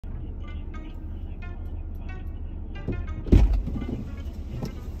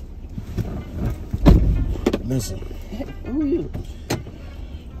Listen. Who you?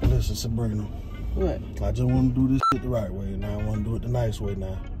 Listen, Sabrina. What? I just want to do this shit the right way. Now I want to do it the nice way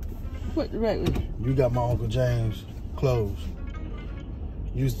now. What the right way? You got my Uncle James clothes.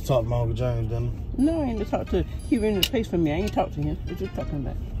 You used to talk to my Uncle James, didn't you? No, I ain't talk to him. He rented a place for me. I ain't talk to him. What you talking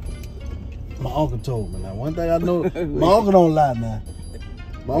about? My uncle told me now. One thing I know, my uncle don't lie now.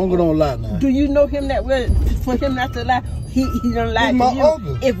 My uncle don't lie now. Do you know him that well for him not to lie? He don't lie He's to my you.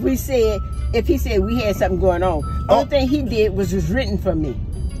 uncle. If he said we had something going on, only thing he did was written for me.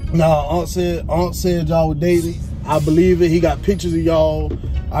 No, Aunt said y'all were dating. I believe it. He got pictures of y'all.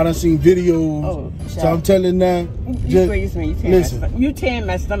 I done seen videos. Oh, so I'm telling now. You tearing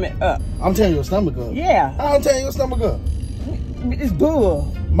my stomach up. I'm tearing your stomach up. Yeah. I'm tearing your stomach up. It's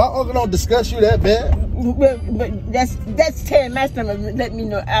bull. My uncle don't discuss you that bad. But that's tearing my stomach. Let me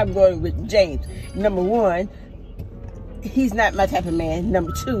know I'm going with James. Number one, he's not my type of man.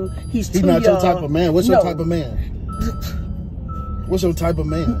 Number two, he's too young. He's not your type of man. What's your type of man? What's your type of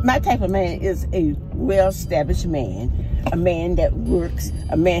man? My type of man is a well-established man, a man that works,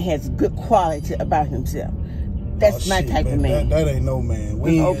 a man has good quality about himself. That's my type of man. That ain't no man.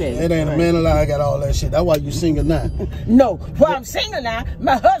 That ain't a man alive. I got all that shit. That's why you single now. No, why I'm single now,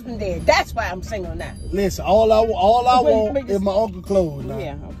 my husband did. That's why I'm single now. Listen, all I want is my uncle clothes now.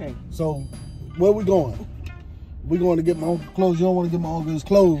 Yeah, okay. So, where we going? We going to get my uncle clothes. You don't want to get my uncle his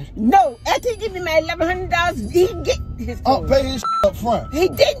clothes? No, after he give me my $1,100, he can get his clothes. Pay his up front. He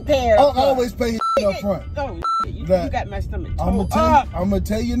didn't pay it up front. Always pay his up front. Oh, you got my stomach. I'm gonna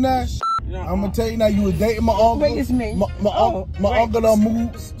tell you now. I'm gonna tell you now. You was dating my uncle. Wait, it's me. My uncle done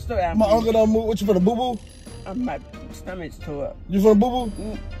moved. My uncle done moved. What you for the boo boo? My stomach's tore up. You for the boo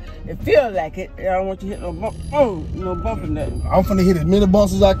boo? It feels like it. I don't want you to hit no bump. Oh, no bump or nothing. I'm finna hit as many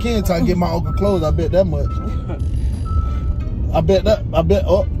bumps as I can till I get my uncle clothes. I bet that much. I bet.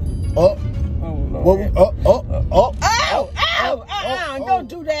 Oh, Lord. Ow! Don't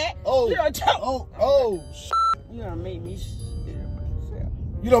do that. You done Shit. You done made me spit on myself.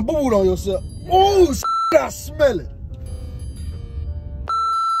 You done boo-booed on yourself. Oh, shit, I smell it.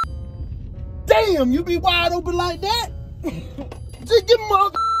 Damn, you be wide open like that? Just give my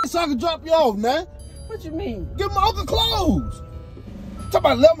uncle so I can drop you off, man. What you mean? Give my uncle clothes. Talk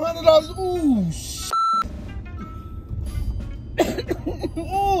about $1,100. Ooh, shit.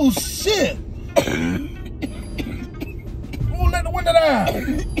 Oh, shit. Oh, let the window down.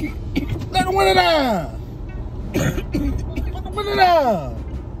 Let the window down. Let the window down.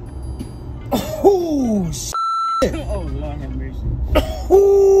 Oh, shit. Oh, Lord have mercy.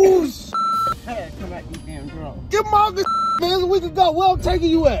 Oh, shit. I had to come out these damn drawers. Give my uncle man so we can go. Where I'm taking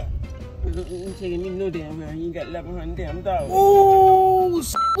you at? You ain't taking me no damn well. You ain't got $1,100 damn dollars. Oh,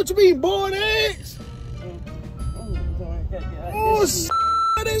 shit. What you mean, boiled eggs? Oh, shit.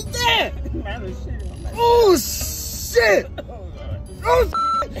 What is that? Oh, shit. Oh,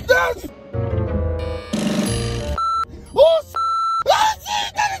 shit. That's... Oh, shit.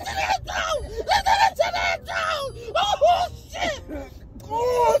 Oh, shit.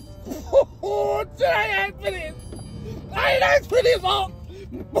 Oh, shit. I ain't asked for this. I ain't asked for this. Oh,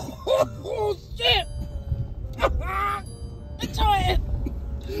 shit. Enjoy it.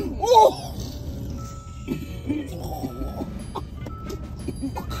 Oh.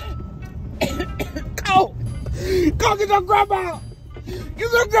 Go get your grandma!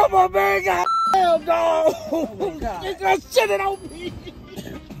 Get your grandma, man! God damn, dog! Oh my God. You're gonna shit it on me!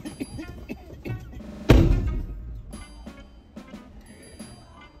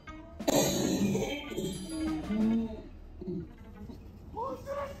 Who's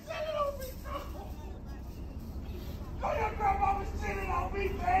gonna shit it on me, dog? Oh, your grandma was shitting on me,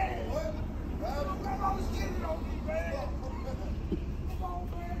 man! What? Your grandma was shitting on me, man! Come on,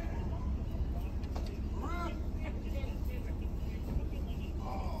 man!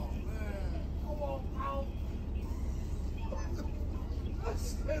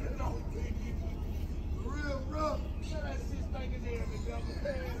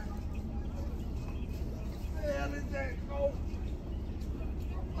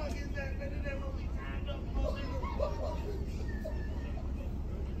 Fuck is that, man? That what we timed up for?